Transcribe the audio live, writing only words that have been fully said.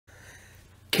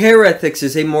care ethics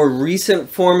is a more recent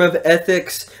form of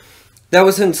ethics that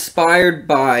was inspired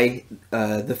by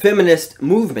the feminist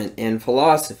movement in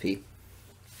philosophy.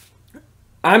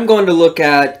 I'm going to look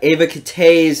at Eva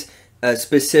Kittay's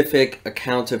specific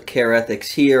account of care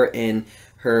ethics here in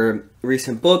her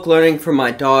recent book, Learning from My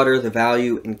Daughter, The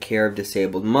Value and Care of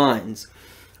Disabled Minds.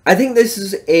 I think this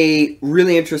is a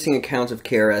really interesting account of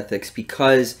care ethics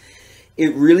because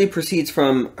it really proceeds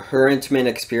from her intimate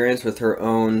experience with her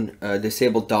own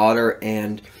disabled daughter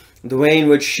and the way in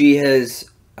which she has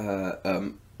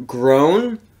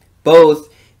grown both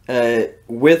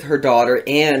with her daughter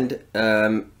and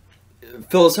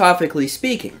philosophically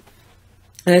speaking.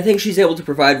 And I think she's able to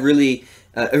provide a really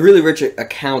rich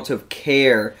account of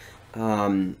care,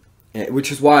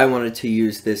 which is why I wanted to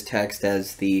use this text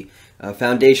as the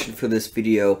foundation for this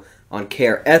video on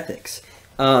care ethics.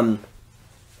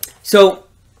 So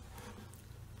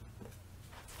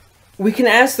we can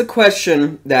ask the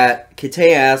question that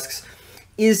Kittay asks,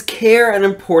 is care an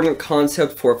important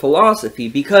concept for philosophy?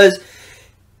 Because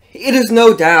it is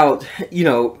no doubt,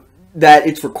 that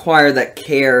it's required that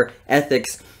care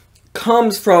ethics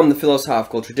comes from the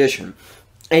philosophical tradition.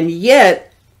 And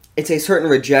yet, it's a certain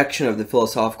rejection of the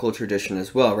philosophical tradition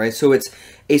as well, right? So it's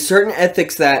a certain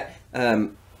ethics that,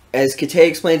 as Kittay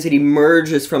explains, it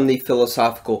emerges from the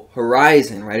philosophical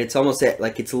horizon, right? It's almost at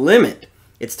like its limit.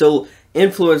 It's still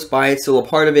influenced by it, still a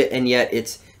part of it, and yet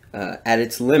it's at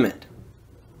its limit.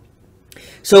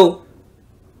 So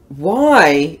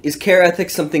why is care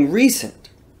ethics something recent,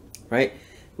 right?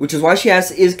 Which is why she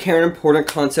asks, is care an important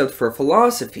concept for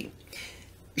philosophy?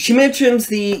 She mentions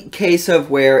the case of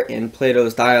where in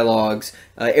Plato's dialogues,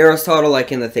 Aristotle,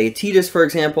 like in the Theaetetus, for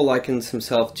example, likens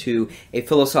himself to a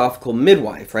philosophical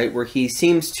midwife, right? Where he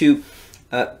seems to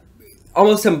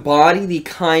almost embody the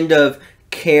kind of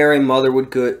care a mother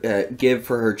would give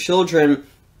for her children,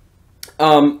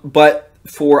 but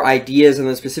for ideas, and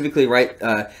then specifically, right,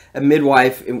 a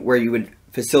midwife where you would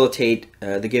facilitate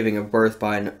the giving of birth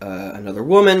by another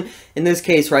woman. In this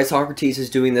case, right, Socrates is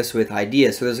doing this with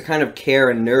ideas. So there's a kind of care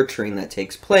and nurturing that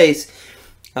takes place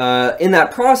in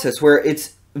that process where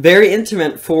it's very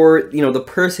intimate for, the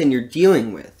person you're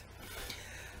dealing with.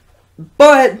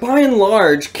 But by and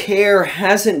large, care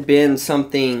hasn't been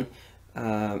something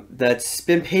that's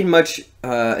been paid much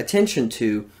attention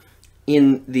to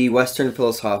in the Western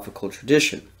philosophical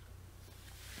tradition.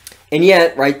 And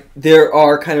yet, right, there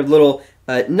are kind of little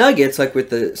nuggets, like with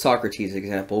the Socrates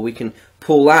example, we can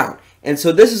pull out. And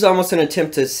so this is almost an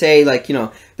attempt to say, like,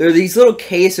 there are these little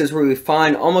cases where we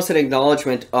find almost an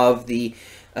acknowledgement of the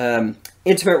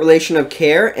intimate relation of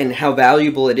care and how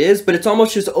valuable it is, but it's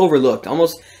almost just overlooked,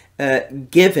 almost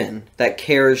given that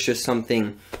care is just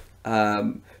something,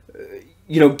 given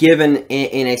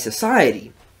in a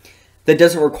society that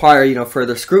doesn't require,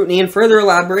 further scrutiny and further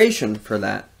elaboration for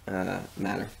that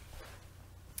matter.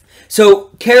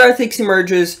 So care ethics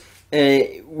emerges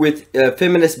with a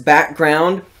feminist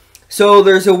background. So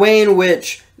there's a way in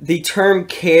which the term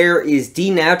care is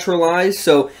denaturalized.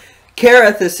 So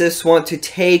care ethicists want to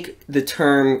take the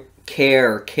term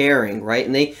caring, right?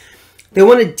 And they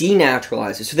want to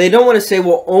denaturalize it. So they don't want to say,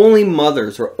 well, only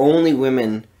mothers or only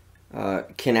women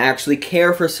can actually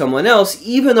care for someone else,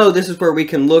 even though this is where we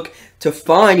can look to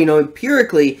find,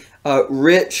 empirically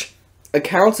rich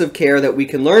accounts of care that we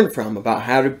can learn from about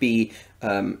how to be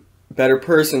better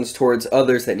persons towards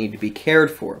others that need to be cared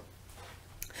for.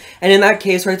 And in that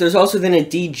case, right, there's also then a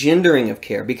degendering of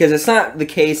care, because it's not the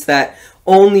case that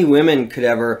only women could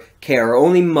ever care or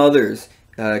only mothers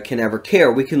can ever care.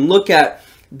 We can look at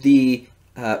the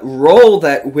role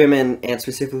that women, and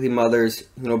specifically mothers,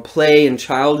 play in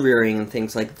child rearing and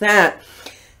things like that,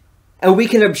 and we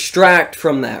can abstract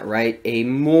from that, right, a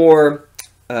more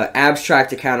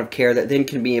abstract account of care that then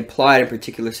can be applied in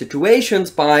particular situations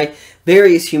by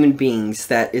various human beings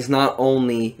that is not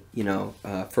only,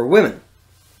 for women.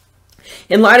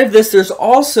 In light of this, there's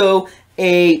also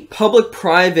a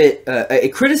public-private, a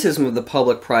criticism of the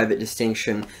public-private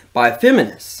distinction by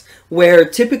feminists, where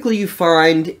typically you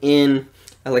find in,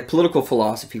 like, political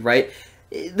philosophy, right,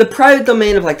 the private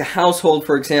domain of, like, the household,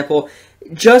 for example,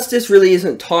 justice really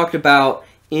isn't talked about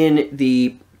in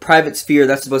the private sphere.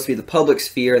 That's supposed to be the public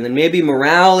sphere, and then maybe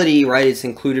morality, right, is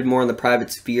included more in the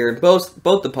private sphere, both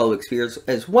the public spheres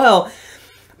as well.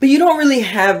 But you don't really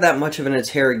have that much of an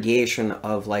interrogation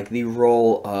of, like, the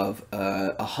role of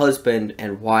a husband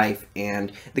and wife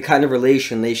and the kind of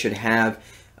relation they should have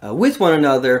with one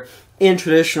another in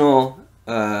traditional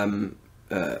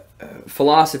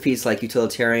philosophies like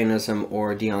utilitarianism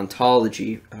or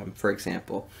deontology, for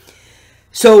example.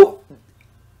 So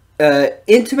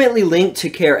intimately linked to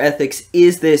care ethics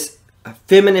is this a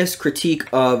feminist critique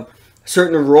of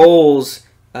certain roles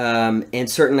and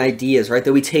certain ideas, right,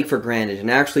 that we take for granted,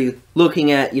 and actually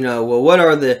looking at, well, what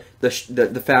are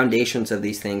the foundations of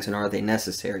these things, and are they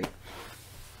necessary?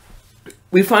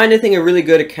 We find, I think, a really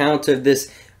good account of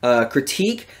this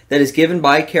critique that is given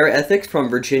by care ethics from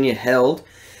Virginia Held.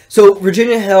 So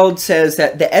Virginia Held says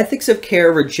that the ethics of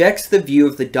care rejects the view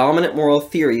of the dominant moral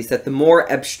theories that the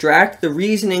more abstract the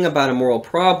reasoning about a moral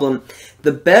problem,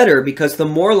 the better, because the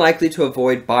more likely to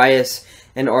avoid bias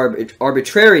and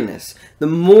arbitrariness, the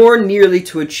more nearly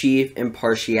to achieve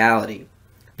impartiality.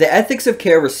 The ethics of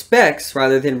care respects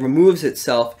rather than removes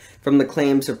itself from the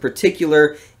claims of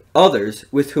particular others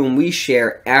with whom we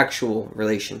share actual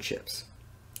relationships.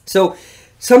 So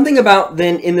something about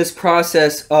then in this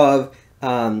process of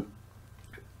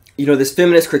this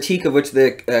feminist critique of which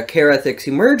the care ethics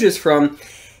emerges from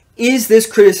is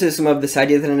this criticism of this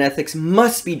idea that an ethics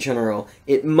must be general,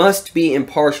 it must be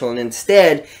impartial, and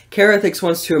instead care ethics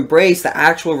wants to embrace the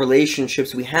actual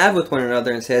relationships we have with one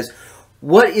another and says,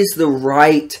 what is the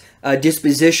right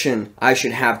disposition I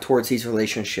should have towards these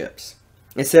relationships?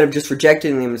 Instead of just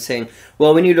rejecting them and saying,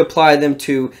 well, we need to apply them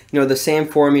to, the same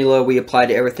formula we apply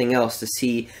to everything else to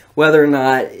see whether or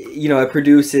not, it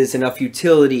produces enough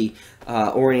utility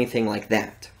or anything like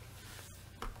that.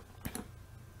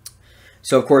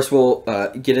 So, of course, we'll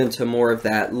get into more of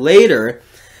that later.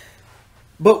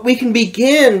 But we can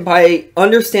begin by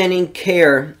understanding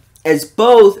care as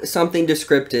both something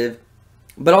descriptive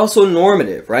but also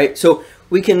normative, right? So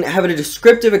we can have a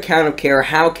descriptive account of care,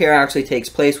 how care actually takes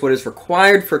place, what is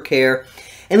required for care,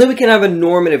 and then we can have a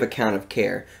normative account of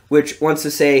care, which wants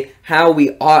to say how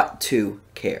we ought to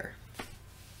care.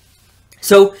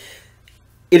 So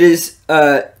it is,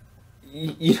 clear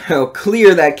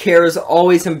that care is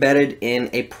always embedded in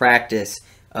a practice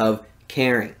of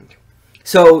caring.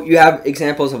 So you have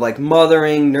examples of like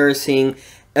mothering, nursing,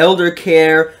 elder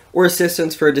care, or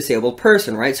assistance for a disabled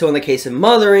person, right? So in the case of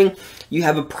mothering, you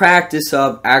have a practice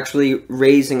of actually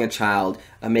raising a child,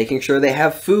 making sure they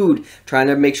have food, trying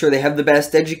to make sure they have the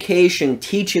best education,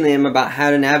 teaching them about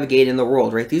how to navigate in the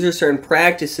world, right? These are certain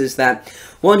practices that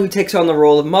one who takes on the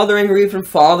role of mothering or even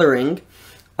fathering,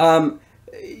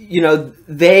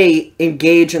 they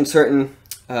engage in certain,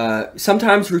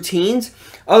 sometimes routines,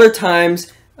 other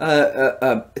times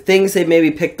things they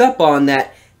maybe picked up on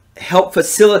that help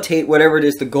facilitate whatever it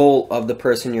is the goal of the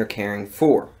person you're caring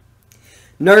for.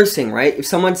 Nursing, right? If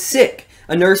someone's sick,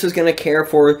 a nurse is going to care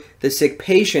for the sick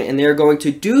patient, and they're going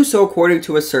to do so according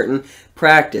to a certain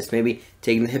practice, maybe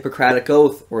taking the Hippocratic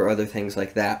Oath or other things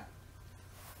like that.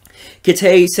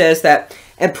 Kittay says that,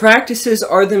 and practices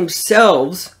are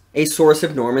themselves a source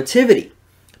of normativity.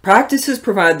 Practices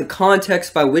provide the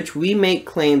context by which we make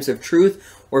claims of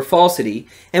truth or falsity,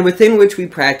 and within which we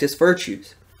practice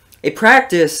virtues. A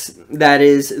practice, that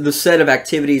is, the set of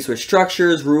activities with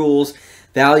structures, rules,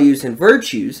 values, and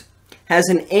virtues, has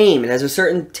an aim. It has a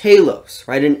certain telos,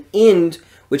 right? An end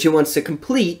which it wants to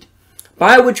complete,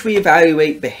 by which we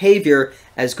evaluate behavior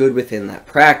as good within that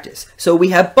practice. So we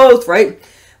have both, right?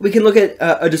 We can look at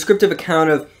a descriptive account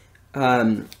of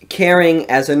caring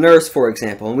as a nurse, for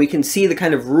example, and we can see the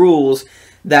kind of rules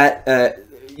that a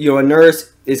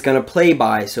nurse is going to play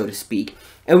by, so to speak.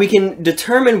 And we can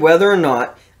determine whether or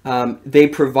not they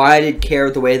provided care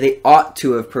the way they ought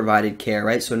to have provided care,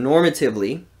 right? So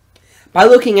normatively, by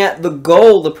looking at the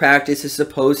goal the practice is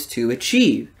supposed to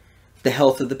achieve, the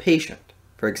health of the patient,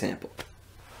 for example.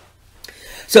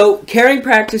 So caring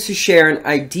practices share an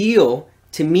ideal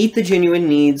to meet the genuine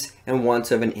needs and wants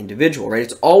of an individual, right?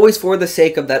 It's always for the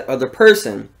sake of that other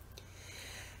person.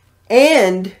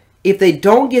 And if they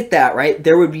don't get that, right,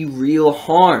 there would be real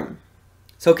harm.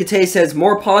 So Kittay says,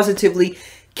 more positively,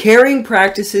 caring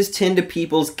practices tend to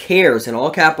people's cares, in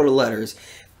all capital letters.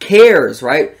 Cares,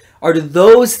 right, are to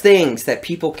those things that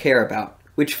people care about,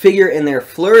 which figure in their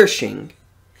flourishing,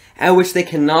 and which they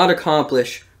cannot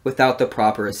accomplish without the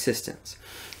proper assistance.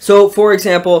 So, for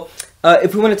example,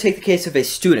 if we want to take the case of a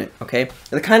student, okay,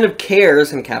 the kind of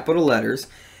cares, in capital letters,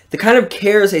 the kind of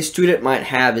cares a student might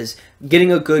have is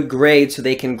getting a good grade so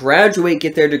they can graduate,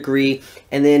 get their degree,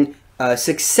 and then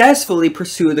successfully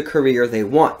pursue the career they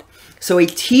want. So a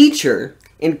teacher,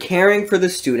 in caring for the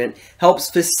student, helps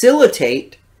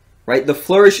facilitate, right, the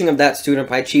flourishing of that student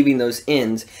by achieving those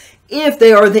ends, if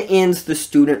they are the ends the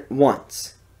student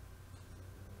wants.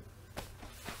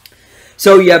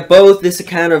 So you have both this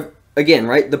account of, again,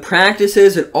 right, the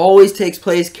practices, it always takes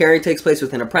place, caring takes place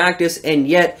within a practice, and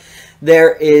yet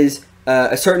there is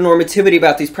a certain normativity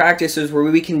about these practices where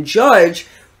we can judge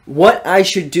what I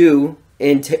should do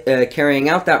in carrying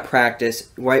out that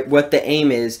practice, right, what the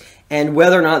aim is, and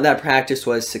whether or not that practice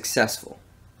was successful.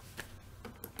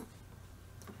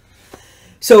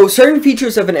 So certain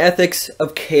features of an ethics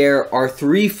of care are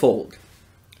threefold: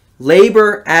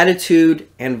 labor, attitude,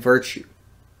 and virtue.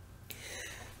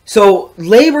 So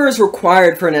labor is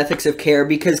required for an ethics of care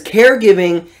because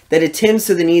caregiving that attends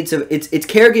to the needs of it's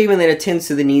caregiving that attends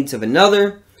to the needs of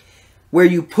another, where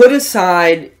you put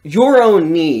aside your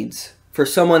own needs for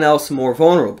someone else more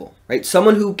vulnerable, right?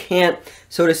 Someone who can't,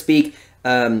 so to speak,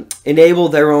 enable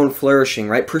their own flourishing,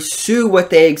 right? Pursue what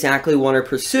they exactly want to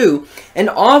pursue. And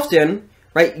often,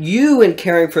 right, you in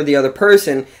caring for the other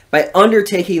person, by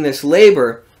undertaking this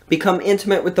labor, become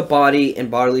intimate with the body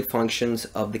and bodily functions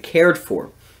of the cared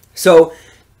for. So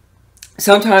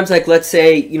sometimes, like, let's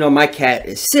say, you know, my cat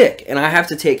is sick and I have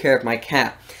to take care of my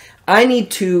cat. I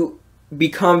need to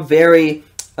become very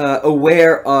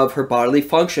aware of her bodily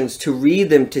functions, to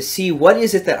read them, to see what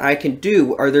is it that I can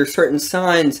do. Are there certain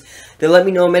signs that let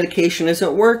me know medication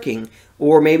isn't working,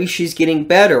 or maybe she's getting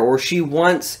better, or she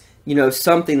wants, you know,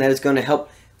 something that is going to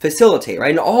help facilitate, right?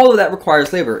 And all of that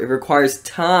requires labor. It requires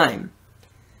time.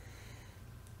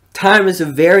 Time is a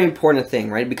very important thing,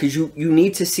 right? Because you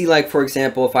need to see, like, for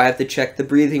example, if I have to check the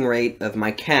breathing rate of my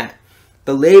cat,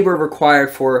 the labor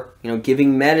required for, you know,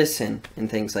 giving medicine and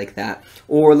things like that.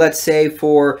 Or let's say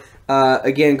for,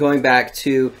 again, going back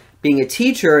to being a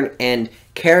teacher and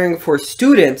caring for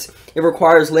students, it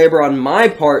requires labor on my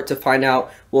part to find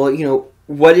out, well, you know,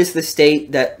 what is the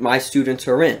state that my students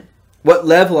are in? What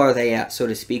level are they at, so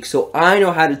to speak? So I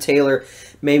know how to tailor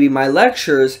maybe my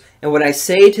lectures and what I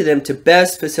say to them to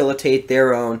best facilitate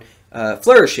their own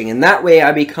flourishing. And that way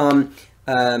I become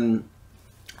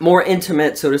more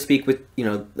intimate, so to speak, with, you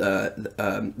know,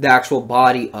 the actual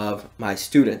body of my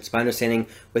students, by understanding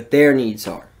what their needs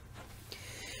are.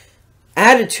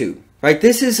 Attitude, right?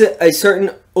 This is a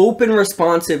certain open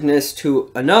responsiveness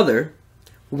to another,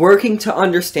 working to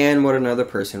understand what another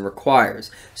person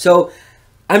requires. So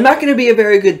I'm not going to be a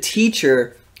very good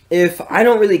teacher if I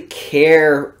don't really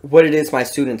care what it is my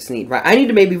students need, right? I need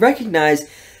to maybe recognize,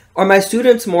 are my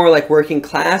students more like working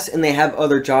class and they have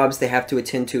other jobs they have to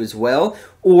attend to as well?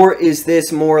 Or is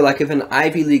this more like of an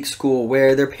Ivy League school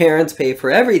where their parents pay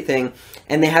for everything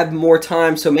and they have more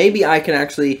time? So maybe I can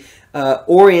actually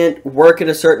orient work in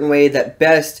a certain way that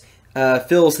best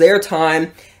fills their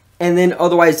time, and then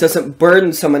otherwise doesn't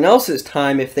burden someone else's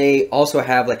time if they also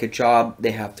have like a job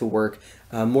they have to work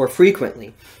more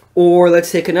frequently. Or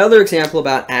let's take another example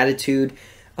about attitude.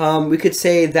 We could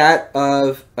say that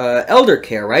of elder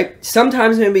care, right?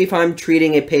 Sometimes maybe if I'm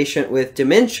treating a patient with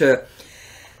dementia,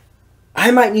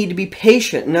 I might need to be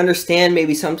patient and understand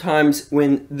maybe sometimes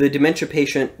when the dementia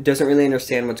patient doesn't really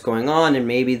understand what's going on, and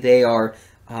maybe they are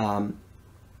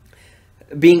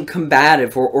being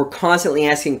combative or constantly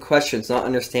asking questions, not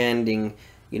understanding,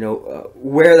 you know,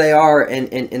 where they are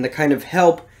and the kind of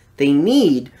help they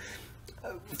need.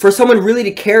 For someone really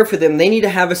to care for them, they need to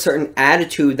have a certain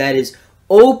attitude that is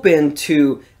open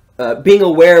to being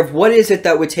aware of what is it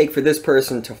that would take for this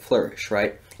person to flourish,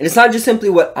 right? And it's not just simply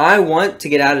what I want to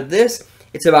get out of this,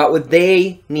 it's about what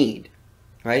they need,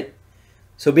 right?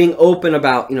 So being open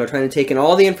about, you know, trying to take in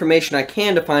all the information I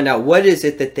can to find out what is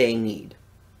it that they need.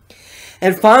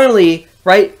 And finally,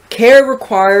 right, care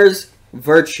requires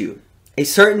virtue, a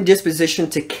certain disposition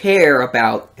to care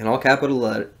about, in all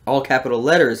capital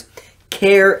letters,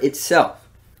 care itself,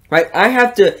 right? I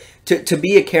have to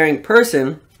be a caring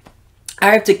person, I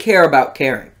have to care about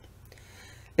caring.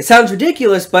 It sounds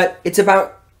ridiculous, but it's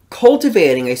about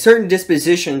cultivating a certain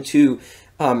disposition to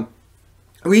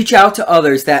reach out to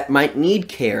others that might need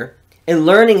care, and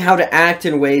learning how to act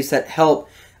in ways that help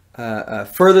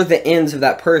further the ends of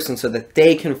that person so that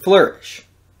they can flourish.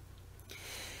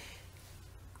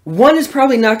 One is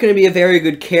probably not going to be a very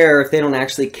good carer if they don't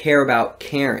actually care about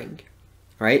caring,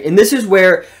 right? And this is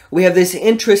where we have this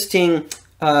interesting,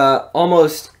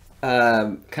 almost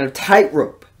kind of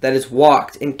tightrope that is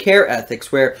walked in care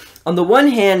ethics, where on the one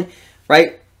hand,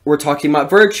 right, we're talking about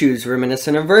virtues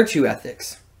reminiscent of virtue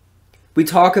ethics. We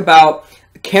talk about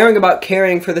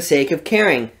caring for the sake of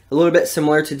caring, a little bit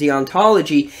similar to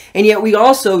deontology, and yet we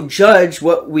also judge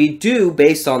what we do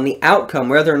based on the outcome,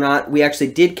 whether or not we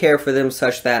actually did care for them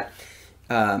such that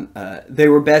they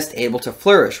were best able to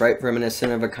flourish, right?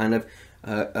 Reminiscent of a kind of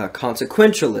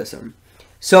consequentialism.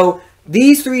 So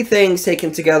these three things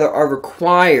taken together are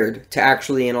required to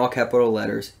actually, in all capital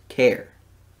letters, care.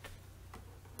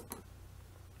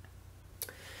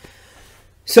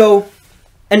 So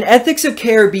an ethics of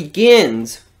care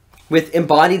begins with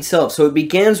embodied self. So it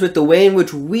begins with the way in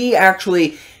which we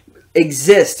actually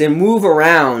exist and move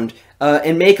around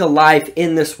and make a life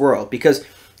in this world. Because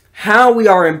how we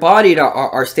are embodied,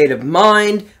 our state of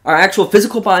mind, our actual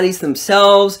physical bodies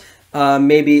themselves,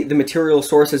 maybe the material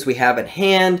sources we have at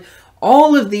hand,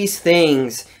 all of these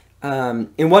things,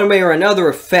 in one way or another,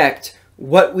 affect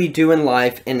what we do in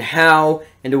life and how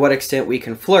and to what extent we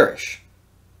can flourish.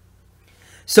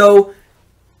 So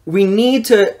we need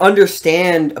to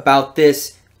understand about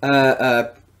this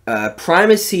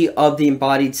primacy of the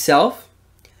embodied self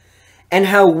and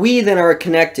how we then are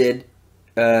connected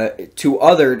to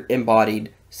other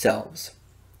embodied selves.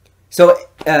 So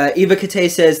Eva Kittay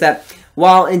says that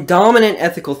while in dominant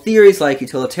ethical theories like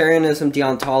utilitarianism,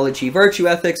 deontology, virtue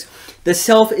ethics, the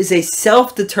self is a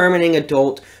self-determining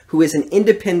adult who is an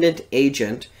independent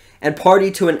agent and party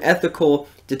to an ethical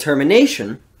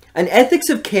determination, an ethics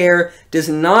of care does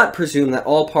not presume that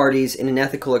all parties in an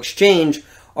ethical exchange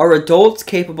are adults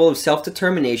capable of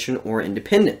self-determination or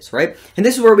independence, right? And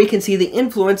this is where we can see the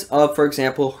influence of, for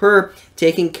example, her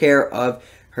taking care of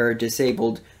her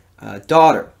disabled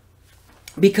daughter.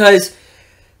 Because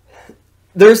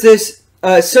there's this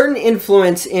certain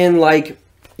influence in, like,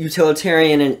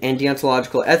 utilitarian and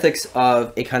deontological ethics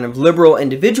of a kind of liberal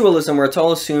individualism where it's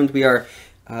all assumed we are,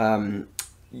 you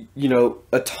know,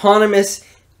 autonomous,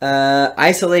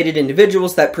 isolated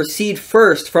individuals that proceed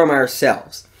first from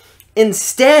ourselves.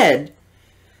 Instead,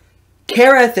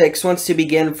 care ethics wants to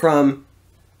begin from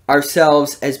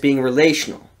ourselves as being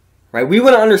relational, right? We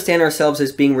want to understand ourselves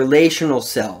as being relational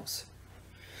selves.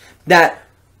 That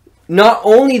not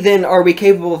only then are we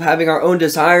capable of having our own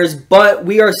desires, but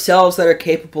we ourselves that are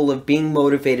capable of being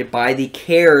motivated by the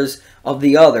cares of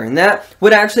the other. And that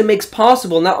what actually makes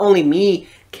possible not only me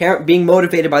being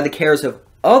motivated by the cares of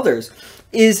others,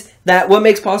 is that what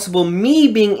makes possible me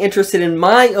being interested in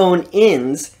my own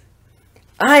ends,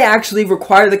 I actually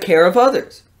require the care of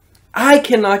others. I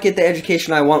cannot get the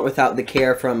education I want without the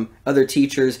care from other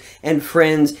teachers and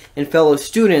friends and fellow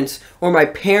students or my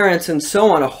parents and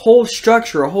so on. A whole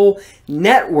structure, a whole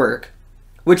network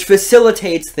which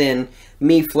facilitates then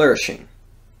me flourishing.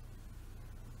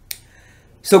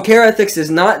 So care ethics does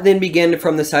not then begin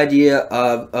from this idea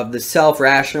of the self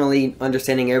rationally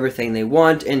understanding everything they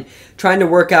want and trying to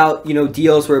work out, you know,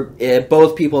 deals where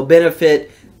both people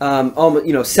benefit,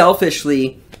 you know,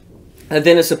 selfishly, and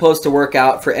then is supposed to work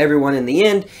out for everyone in the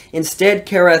end. Instead,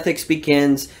 care ethics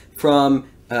begins from,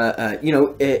 you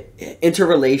know,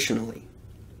 interrelationally.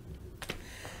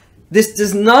 This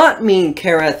does not mean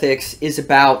care ethics is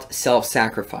about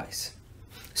self-sacrifice.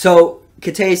 So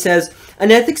Kittay says, an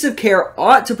ethics of care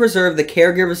ought to preserve the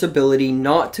caregiver's ability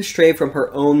not to stray from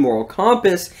her own moral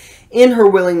compass in her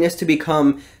willingness to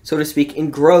become, so to speak,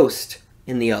 engrossed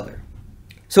in the other.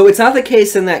 So it's not the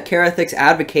case in that care ethics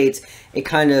advocates a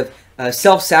kind of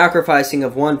self-sacrificing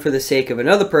of one for the sake of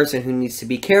another person who needs to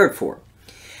be cared for.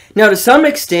 Now, to some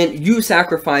extent, you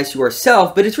sacrifice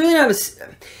yourself, but it's really not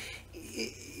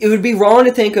it would be wrong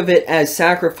to think of it as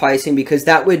sacrificing, because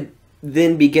that would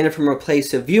then begin from a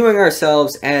place of viewing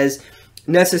ourselves as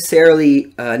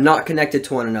necessarily not connected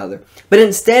to one another. But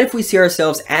instead, if we see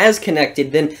ourselves as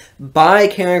connected, then by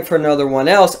caring for another one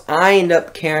else, I end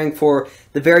up caring for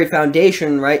the very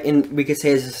foundation, right, in, we could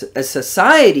say, as a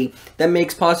society that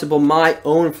makes possible my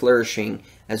own flourishing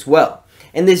as well.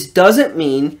 And this doesn't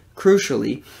mean,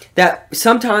 crucially, that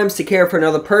sometimes to care for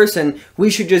another person, we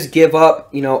should just give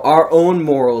up, you know, our own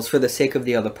morals for the sake of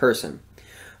the other person.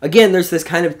 Again, there's this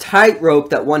kind of tightrope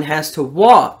that one has to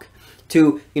walk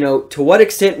to, you know, to what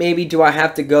extent maybe do I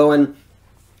have to go and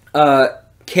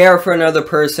care for another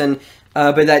person,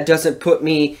 but that doesn't put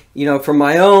me, you know, from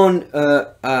my own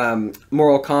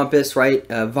moral compass, right,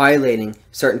 violating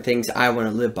certain things I want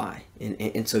to live by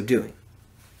in so doing.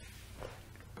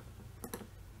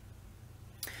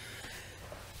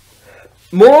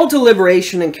 Moral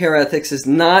deliberation in care ethics is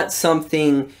not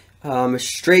something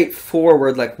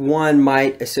straightforward like one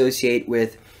might associate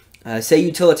with, say,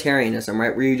 utilitarianism,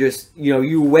 right? Where you just, you know,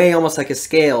 you weigh almost like a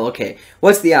scale. Okay,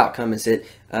 what's the outcome? Is it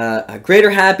a greater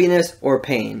happiness or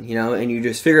pain? You know, and you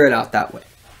just figure it out that way.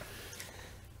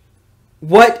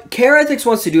 What care ethics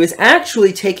wants to do is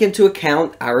actually take into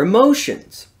account our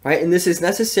emotions, right? And this is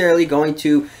necessarily going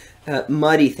to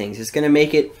muddy things. It's going to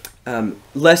make it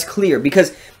less clear,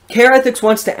 because care ethics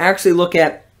wants to actually look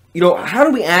at, you know, how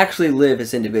do we actually live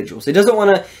as individuals? It doesn't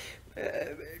want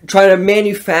to try to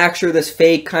manufacture this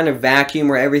fake kind of vacuum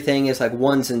where everything is like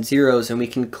ones and zeros and we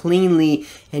can cleanly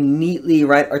and neatly,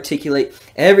 right, articulate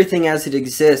everything as it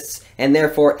exists and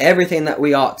therefore everything that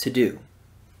we ought to do.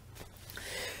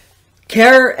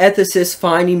 Care ethicists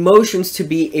find emotions to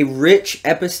be a rich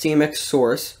epistemic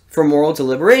source for moral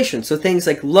deliberation. So things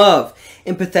like love,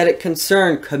 empathetic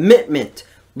concern, commitment,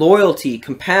 loyalty,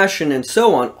 compassion, and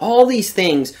so on. All these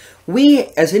things, we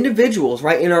as individuals,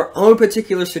 right, in our own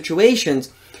particular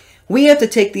situations, we have to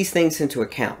take these things into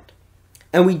account.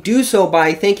 And we do so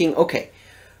by thinking, okay,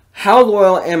 how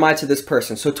loyal am I to this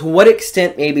person? So to what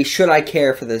extent maybe should I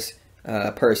care for this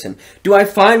person? Do I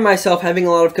find myself having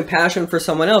a lot of compassion for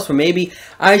someone else, or maybe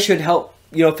I should help,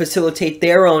 facilitate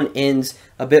their own ends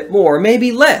a bit more,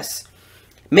 maybe less?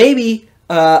 Maybe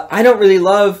I don't really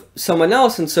love someone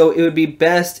else, and so it would be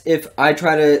best if I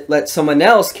try to let someone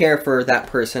else care for that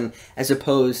person, as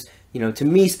opposed, to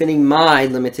me spending my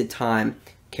limited time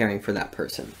caring for that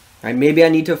person. Right? Maybe I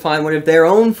need to find one of their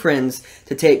own friends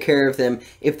to take care of them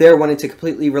if they're wanting to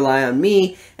completely rely on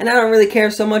me, and I don't really care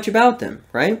so much about them,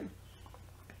 right?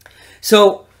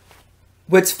 So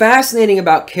what's fascinating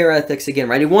about care ethics, again,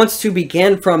 right, it wants to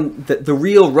begin from the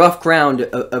real rough ground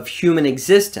of human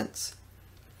existence.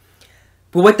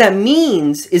 But what that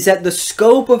means is that the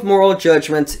scope of moral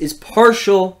judgments is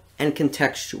partial and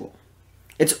contextual.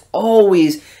 It's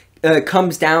always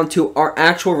comes down to our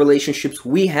actual relationships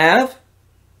we have,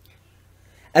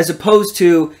 as opposed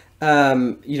to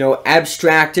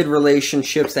abstracted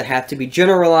relationships that have to be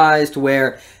generalized,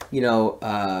 where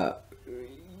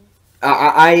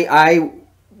I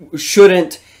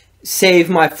shouldn't save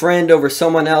my friend over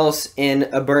someone else in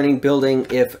a burning building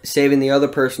if saving the other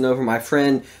person over my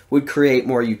friend would create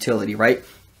more utility, right?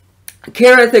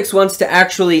 Care ethics wants to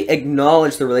actually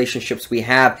acknowledge the relationships we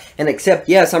have and accept,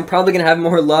 yes, I'm probably going to have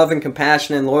more love and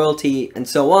compassion and loyalty and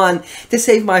so on to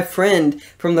save my friend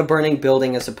from the burning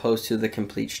building as opposed to the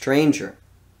complete stranger.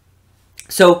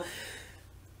 So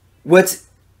what's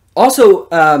also,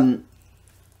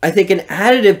 I think, an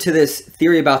additive to this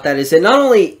theory about that is it not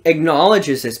only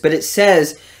acknowledges this, but it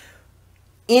says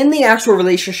in the actual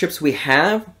relationships we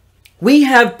have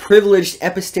privileged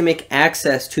epistemic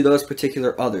access to those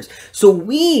particular others. So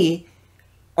we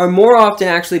are more often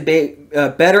actually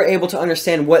better able to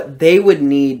understand what they would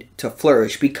need to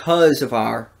flourish because of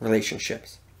our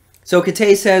relationships. So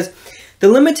Kittay says,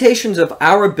 the limitations of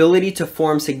our ability to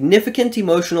form significant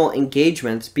emotional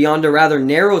engagements beyond a rather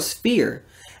narrow sphere,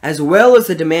 as well as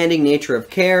the demanding nature of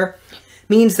care,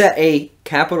 means that a,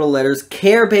 capital letters,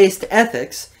 care-based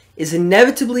ethics is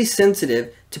inevitably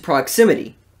sensitive to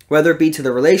proximity, whether it be to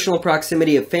the relational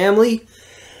proximity of family,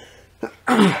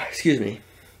 to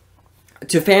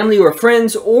family or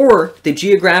friends, or the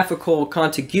geographical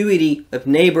contiguity of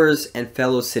neighbors and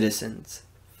fellow citizens,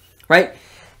 right?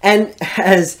 And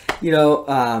as,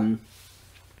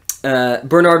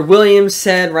 Bernard Williams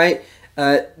said, right,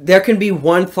 there can be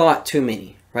one thought too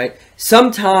many, right?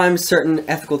 Sometimes certain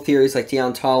ethical theories like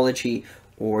deontology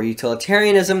or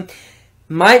utilitarianism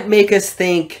might make us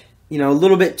think, a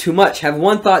little bit too much, have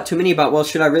one thought too many about, well,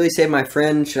 should I really save my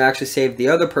friend? Should I actually save the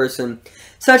other person?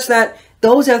 Such that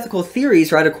those ethical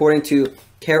theories, right, according to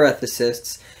care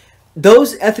ethicists,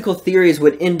 those ethical theories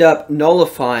would end up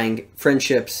nullifying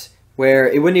friendships, where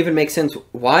it wouldn't even make sense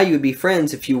why you would be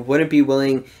friends if you wouldn't be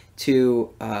willing to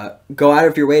go out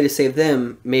of your way to save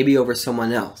them, maybe over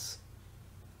someone else.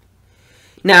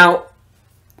 Now,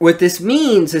 what this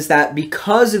means is that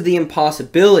because of the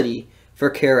impossibility for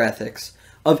care ethics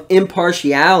of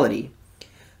impartiality,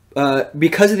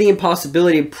 because of the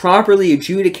impossibility of properly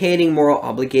adjudicating moral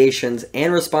obligations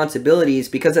and responsibilities,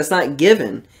 because that's not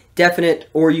given, definite,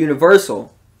 or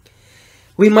universal,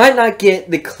 we might not get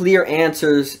the clear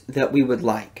answers that we would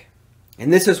like.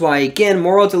 And this is why, again,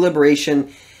 moral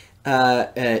deliberation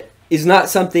is not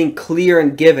something clear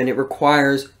and given. It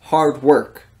requires hard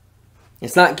work.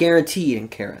 It's not guaranteed in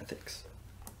care ethics.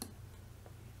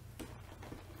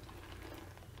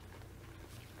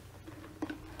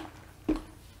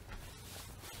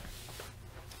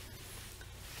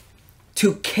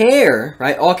 To care,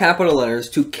 right, all capital letters,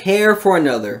 to care for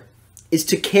another is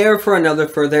to care for another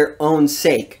for their own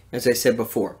sake, as I said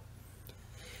before.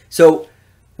 So,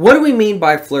 what do we mean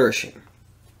by flourishing?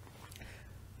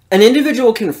 An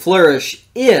individual can flourish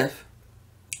if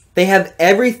they have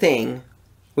everything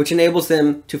which enables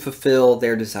them to fulfill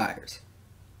their desires.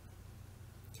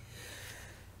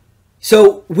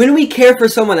 So, when we care for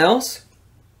someone else,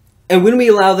 and when we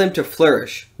allow them to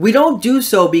flourish, we don't do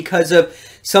so because of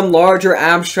some larger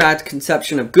abstract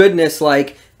conception of goodness,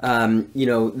 like,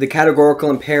 the categorical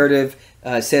imperative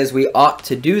says we ought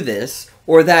to do this,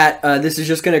 or that this is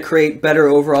just going to create better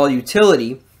overall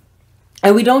utility.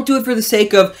 And we don't do it for the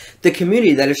sake of the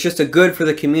community, that it's just a good for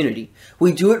the community.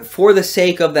 We do it for the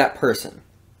sake of that person.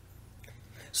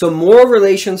 So moral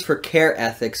relations for care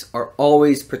ethics are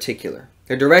always particular.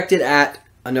 They're directed at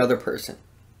another person.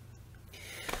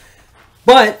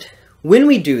 But when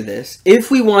we do this, if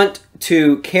we want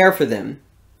to care for them,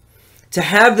 to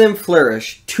have them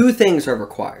flourish, two things are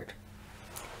required.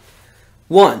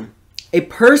 One, a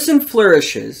person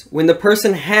flourishes when the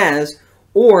person has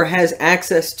or has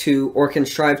access to or can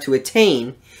strive to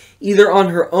attain either on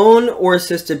her own or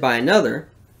assisted by another,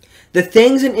 the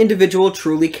things an individual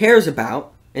truly cares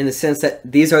about, in the sense that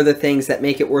these are the things that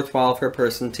make it worthwhile for a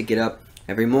person to get up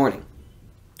every morning.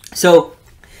 So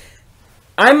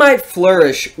I might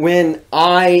flourish when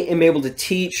I am able to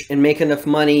teach and make enough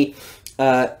money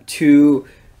to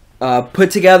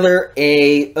put together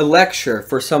a lecture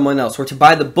for someone else, or to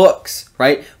buy the books,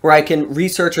 right, where I can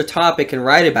research a topic and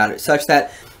write about it, such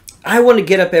that I want to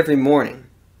get up every morning,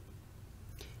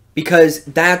 because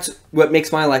that's what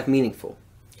makes my life meaningful.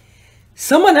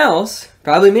 Someone else,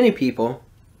 probably many people,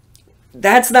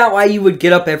 that's not why you would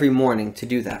get up every morning to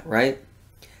do that, right?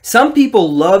 Some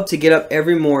people love to get up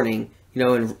every morning, you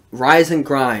know, and rise and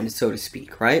grind, so to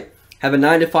speak, right? Have a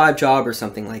 9-to-5 job or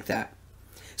something like that.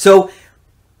 So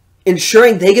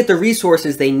ensuring they get the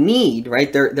resources they need,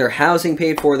 right? Their housing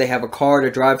paid for, they have a car to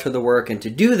drive to the work, and to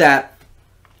do that,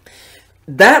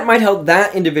 that might help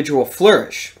that individual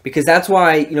flourish, because that's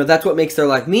why, you know, that's what makes their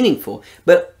life meaningful.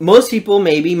 But most people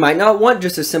maybe might not want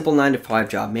just a simple 9-to-5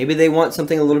 job. Maybe they want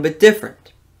something a little bit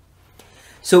different.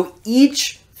 So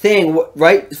each thing,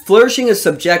 right, flourishing is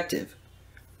subjective.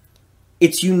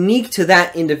 It's unique to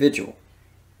that individual.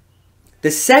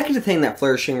 The second thing that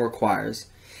flourishing requires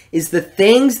is the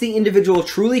things the individual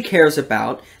truly cares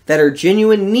about that are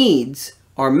genuine needs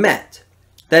are met.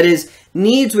 That is,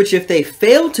 needs which, if they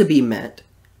fail to be met,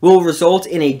 will result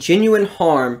in a genuine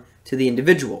harm to the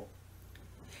individual.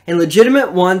 And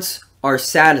legitimate wants are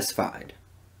satisfied.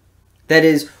 That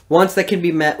is, wants that can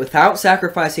be met without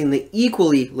sacrificing the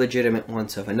equally legitimate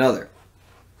wants of another.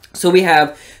 So we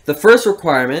have the first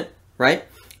requirement, right,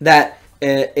 that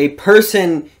a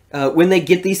person, when they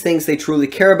get these things they truly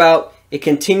care about, it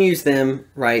continues them,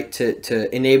 right,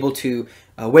 to enable to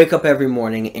wake up every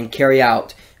morning and carry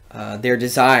out their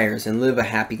desires and live a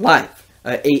happy life.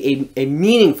 A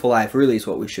meaningful life, really, is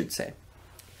what we should say.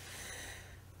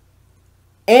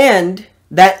 And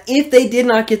that if they did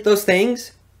not get those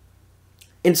things,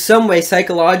 in some way,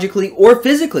 psychologically or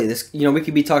physically, this, you know, we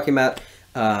could be talking about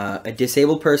a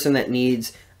disabled person that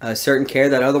needs a certain care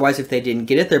that otherwise, if they didn't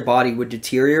get it, their body would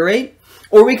deteriorate.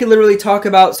 Or we could literally talk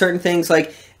about certain things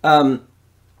like,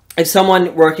 if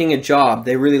someone working a job,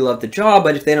 they really love the job,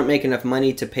 but if they don't make enough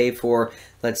money to pay for,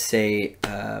 let's say,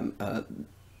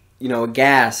 you know,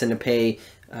 gas and to pay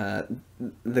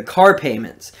the car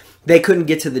payments, they couldn't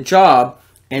get to the job,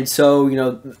 and so, you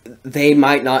know, they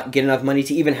might not get enough money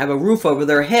to even have a roof over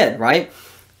their head, right?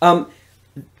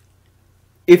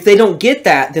 If they don't get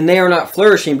that, then they are not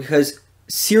flourishing, because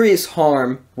serious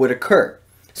harm would occur.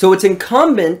 So it's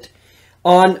incumbent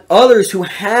on others who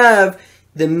have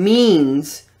the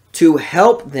means to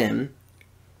help them,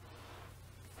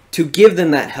 to give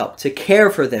them that help, to care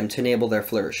for them, to enable their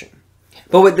flourishing.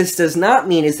 But what this does not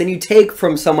mean is then you take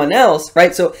from someone else,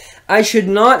 right? So I should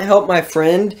not help my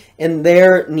friend in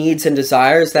their needs and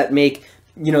desires that make,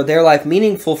 you know, their life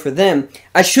meaningful for them.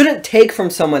 I shouldn't take from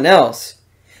someone else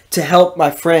to help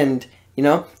my friend, you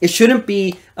know? It shouldn't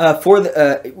be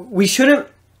we shouldn't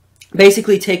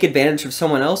basically take advantage of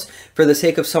someone else for the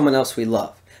sake of someone else we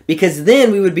love. Because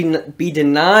then we would be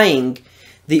denying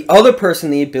the other person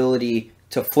the ability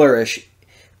to flourish,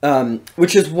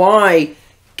 which is why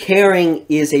caring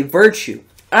is a virtue.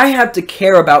 I have to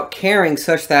care about caring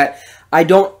such that I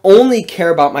don't only care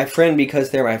about my friend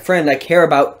because they're my friend. I care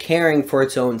about caring for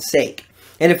its own sake.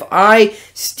 And if I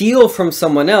steal from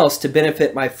someone else to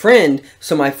benefit my friend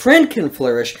so my friend can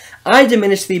flourish, I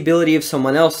diminish the ability of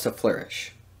someone else to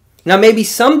flourish. Now, maybe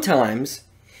sometimes,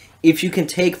 if you can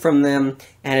take from them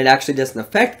and it actually doesn't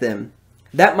affect them,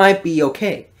 that might be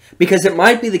okay. Because it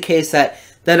might be the case that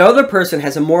that other person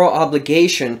has a moral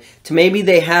obligation to, maybe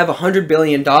they have $100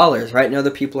 billion, right, and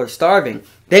other people are starving.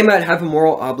 They might have a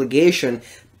moral obligation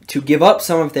to give up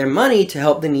some of their money to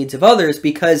help the needs of others,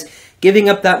 because giving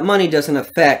up that money doesn't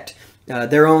affect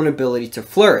their own ability to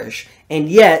flourish. And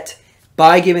yet,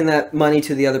 by giving that money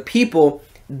to the other people,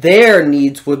 their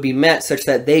needs would be met such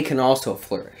that they can also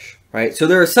flourish. Right? So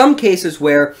there are some cases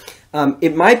where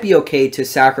it might be okay to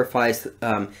sacrifice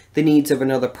the needs of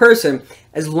another person,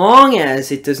 as long as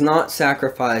it does not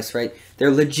sacrifice, right, their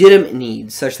legitimate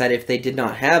needs, such that if they did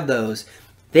not have those,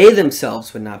 they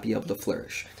themselves would not be able to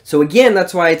flourish. So again,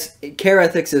 that's why care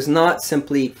ethics is not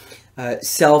simply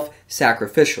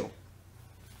self-sacrificial.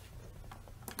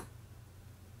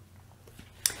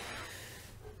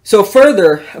 So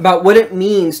further, about what it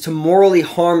means to morally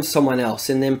harm someone else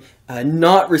and them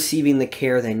not receiving the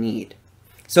care they need.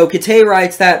 So Kittay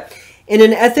writes that, in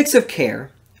an ethics of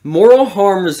care, moral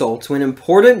harm results when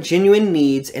important genuine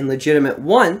needs and legitimate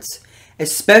wants,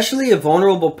 especially of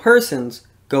vulnerable persons,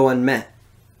 go unmet.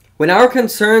 When our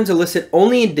concerns elicit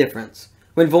only indifference,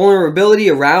 when vulnerability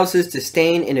arouses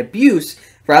disdain and abuse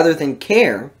rather than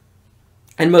care,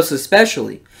 and most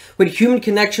especially when human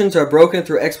connections are broken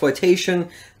through exploitation,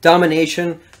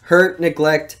 domination, hurt,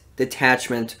 neglect,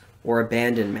 detachment, or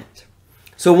abandonment.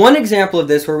 So one example of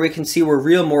this where we can see where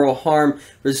real moral harm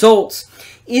results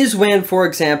is when, for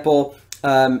example,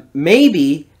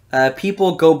 maybe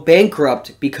people go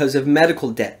bankrupt because of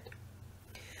medical debt.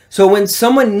 So when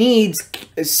someone needs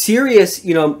serious,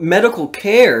 medical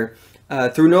care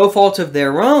through no fault of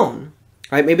their own,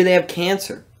 right? Maybe they have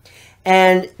cancer,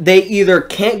 and they either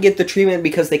can't get the treatment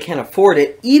because they can't afford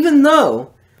it, even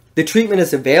though the treatment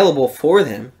is available for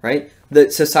them, right? The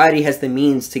society has the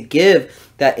means to give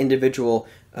that individual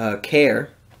care,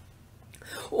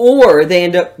 or they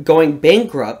end up going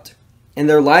bankrupt and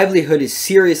their livelihood is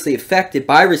seriously affected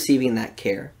by receiving that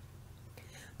care.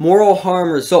 Moral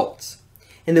harm results.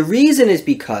 And the reason is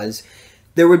because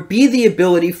there would be the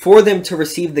ability for them to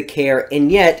receive the care,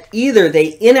 and yet either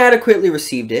they inadequately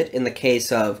received it in the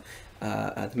case of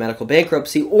the medical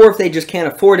bankruptcy, or if they just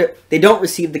can't afford it, they don't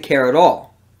receive the care at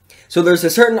all. So there's a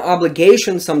certain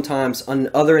obligation sometimes on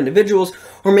other individuals,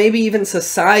 or maybe even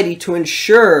society, to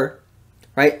ensure,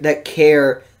 right, that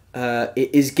care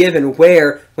is given,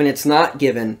 where when it's not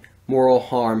given, moral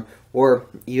harm or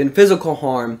even physical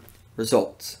harm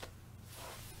results.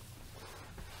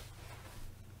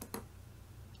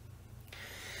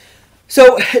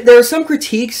 So there are some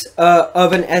critiques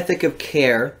of an ethic of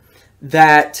care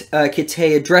that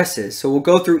Kittay addresses. So we'll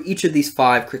go through each of these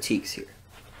 5 critiques here.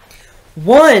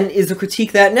 One is the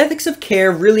critique that an ethics of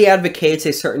care really advocates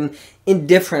a certain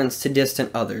indifference to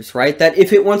distant others, right? That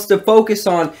if it wants to focus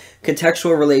on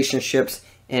contextual relationships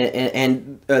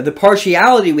and the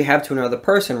partiality we have to another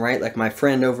person, right? Like my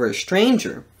friend over a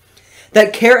stranger,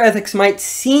 that care ethics might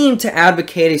seem to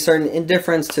advocate a certain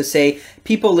indifference to, say,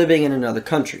 people living in another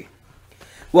country.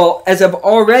 Well, as I've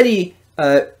already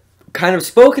kind of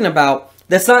spoken about,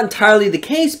 that's not entirely the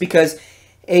case, because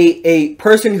a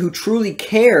person who truly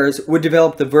cares would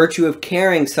develop the virtue of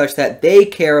caring such that they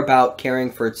care about caring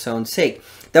for its own sake.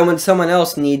 That when someone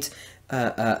else needs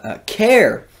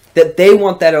care, that they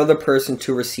want that other person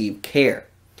to receive care.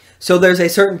 So there's a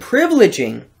certain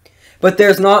privileging, but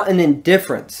there's not an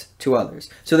indifference to others.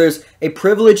 So there's a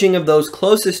privileging of those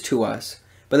closest to us,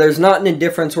 but there's not an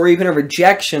indifference or even a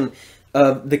rejection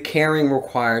of the caring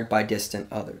required by distant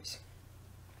others.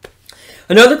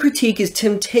 Another critique is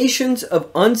temptations of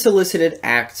unsolicited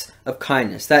acts of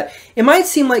kindness. That it might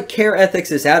seem like care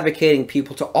ethics is advocating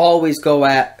people to always go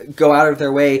out of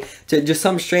their way to just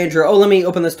some stranger. Oh, let me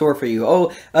open this door for you.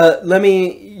 Oh, let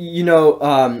me,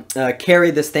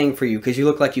 carry this thing for you because you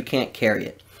look like you can't carry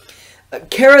it.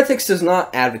 Care ethics does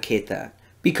not advocate that,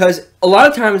 because a lot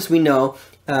of times we know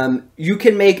you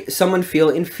can make someone feel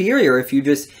inferior if you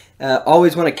just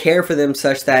always want to care for them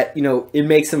such that, it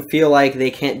makes them feel like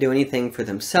they can't do anything for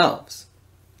themselves.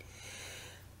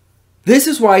 This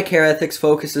is why care ethics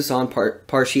focuses on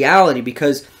partiality,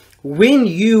 because when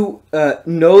you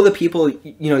know the people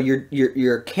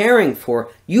you're caring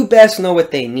for, you best know what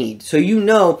they need. So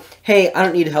hey, I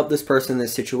don't need to help this person in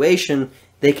this situation.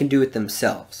 They can do it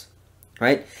themselves,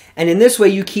 right? And in this way,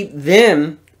 you keep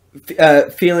them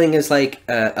feeling as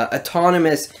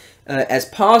autonomous as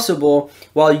possible,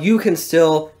 while you can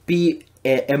still be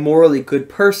a morally good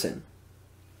person.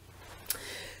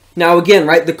 Now again,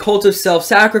 right, the cult of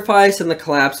self-sacrifice and the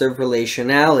collapse of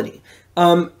relationality.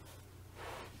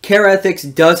 Care ethics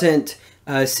doesn't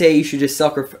say you should just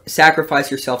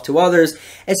sacrifice yourself to others,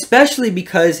 especially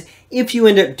because if you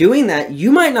end up doing that,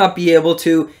 you might not be able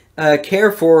to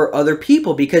care for other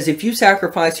people, because if you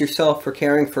sacrifice yourself for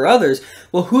caring for others,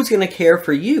 well, who's going to care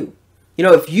for you?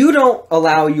 If you don't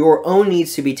allow your own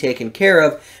needs to be taken care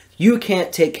of, you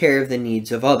can't take care of the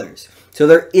needs of others. So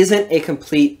there isn't a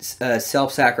complete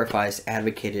self-sacrifice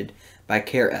advocated by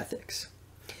care ethics.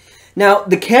 Now,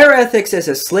 the care ethics as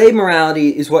a slave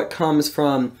morality is what comes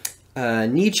from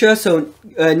Nietzsche. So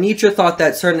Nietzsche thought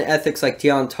that certain ethics like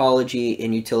deontology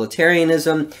and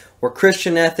utilitarianism, or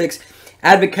Christian ethics,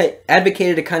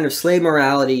 advocated a kind of slave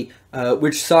morality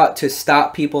which sought to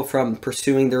stop people from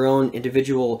pursuing their own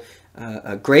individual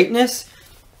greatness,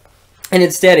 and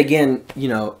instead, again,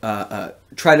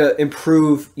 try to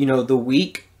improve, the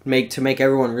weak, to make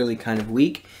everyone really kind of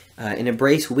weak, and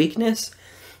embrace weakness.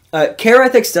 Care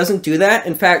ethics doesn't do that.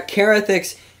 In fact, care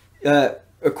ethics,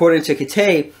 according to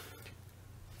Kittay,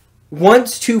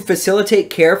 wants to facilitate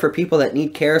care for people that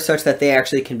need care, such that they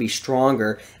actually can be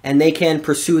stronger and they can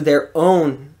pursue their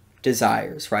own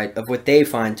desires, right, of what they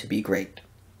find to be great.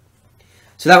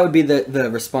 So that would be the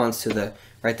response to the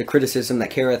criticism that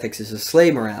care ethics is a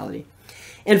slave morality.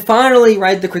 And finally,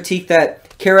 right, the critique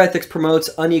that care ethics promotes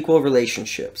unequal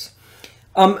relationships.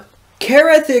 Care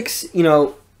ethics,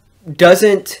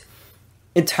 doesn't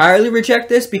entirely reject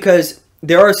this, because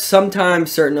there are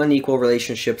sometimes certain unequal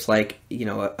relationships, like,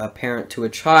 a parent to a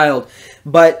child,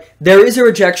 but there is a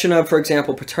rejection of, for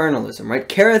example, paternalism, right?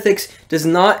 Care ethics does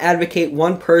not advocate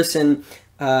one person,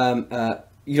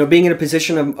 being in a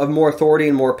position of more authority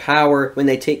and more power when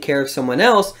they take care of someone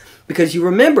else, because you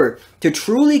remember, to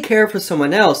truly care for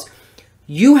someone else,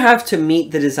 you have to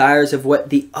meet the desires of what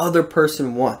the other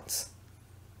person wants.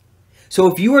 So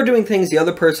if you are doing things the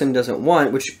other person doesn't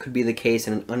want, which could be the case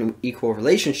in an unequal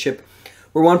relationship,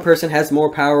 where one person has more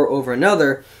power over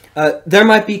another, there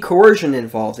might be coercion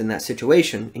involved in that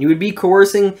situation. And you would be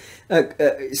coercing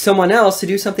someone else to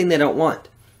do something they don't want.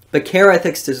 But care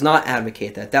ethics does not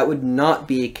advocate that. That would not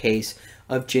be a case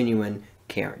of genuine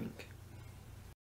caring.